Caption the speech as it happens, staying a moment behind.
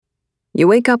You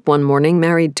wake up one morning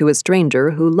married to a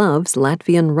stranger who loves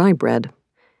Latvian rye bread.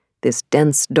 This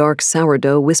dense, dark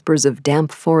sourdough whispers of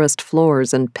damp forest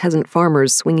floors and peasant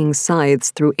farmers swinging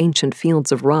scythes through ancient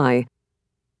fields of rye.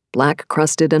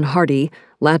 Black-crusted and hearty,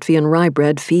 Latvian rye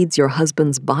bread feeds your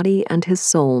husband's body and his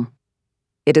soul.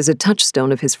 It is a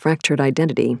touchstone of his fractured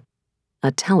identity,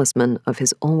 a talisman of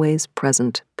his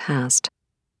always-present past.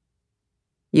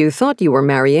 You thought you were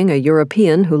marrying a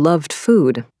European who loved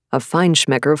food, a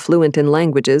feinschmecker fluent in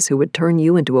languages who would turn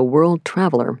you into a world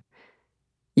traveler.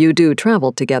 You do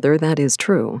travel together, that is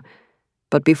true.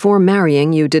 But before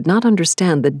marrying, you did not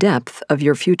understand the depth of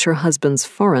your future husband's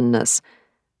foreignness,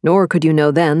 nor could you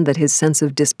know then that his sense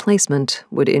of displacement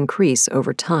would increase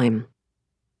over time.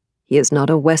 He is not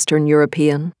a Western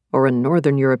European or a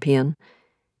Northern European.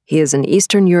 He is an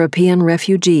Eastern European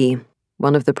refugee,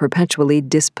 one of the perpetually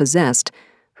dispossessed,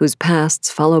 whose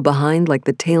pasts follow behind like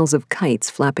the tails of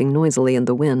kites flapping noisily in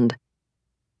the wind.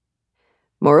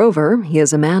 Moreover, he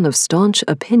is a man of staunch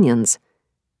opinions.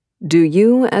 Do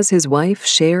you, as his wife,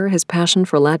 share his passion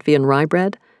for Latvian rye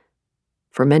bread?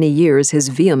 For many years, his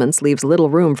vehemence leaves little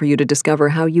room for you to discover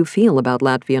how you feel about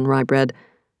Latvian rye bread,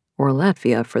 or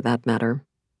Latvia for that matter.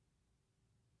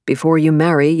 Before you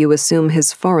marry, you assume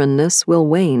his foreignness will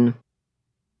wane.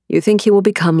 You think he will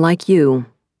become like you,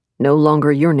 no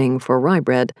longer yearning for rye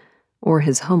bread or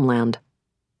his homeland.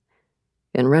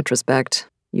 In retrospect,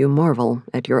 you marvel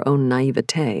at your own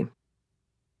naivete.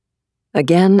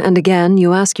 Again and again,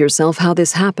 you ask yourself how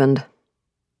this happened.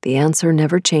 The answer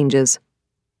never changes.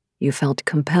 You felt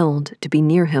compelled to be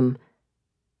near him.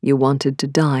 You wanted to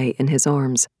die in his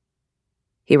arms.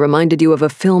 He reminded you of a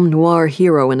film noir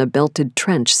hero in a belted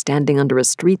trench standing under a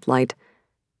streetlight.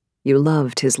 You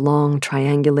loved his long,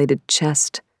 triangulated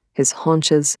chest, his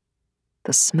haunches,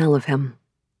 the smell of him.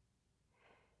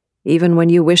 Even when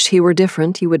you wish he were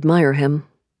different, you admire him.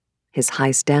 His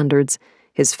high standards,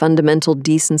 his fundamental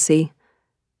decency.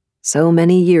 So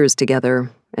many years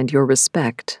together, and your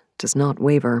respect does not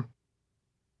waver.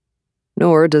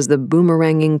 Nor does the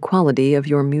boomeranging quality of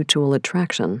your mutual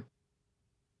attraction.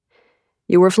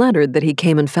 You were flattered that he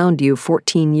came and found you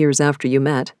 14 years after you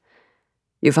met.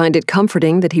 You find it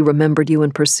comforting that he remembered you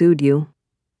and pursued you.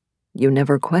 You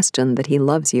never question that he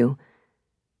loves you.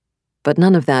 But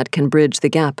none of that can bridge the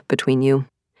gap between you.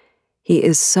 He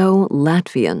is so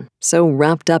Latvian, so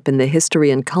wrapped up in the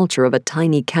history and culture of a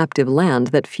tiny captive land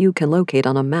that few can locate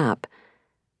on a map.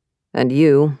 And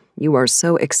you are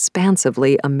so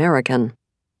expansively American.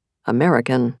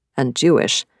 American and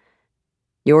Jewish.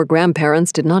 Your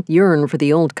grandparents did not yearn for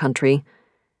the old country.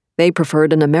 They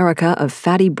preferred an America of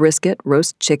fatty brisket,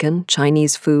 roast chicken,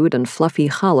 Chinese food, and fluffy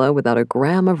challah without a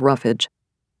gram of roughage.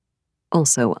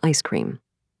 Also ice cream.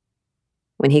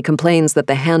 When he complains that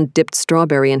the hand-dipped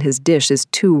strawberry in his dish is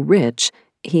too rich,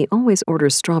 he always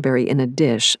orders strawberry in a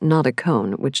dish, not a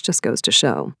cone, which just goes to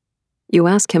show. You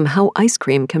ask him how ice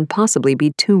cream can possibly be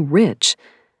too rich.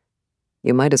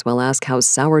 You might as well ask how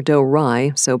sourdough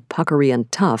rye, so puckery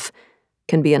and tough,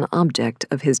 can be an object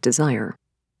of his desire.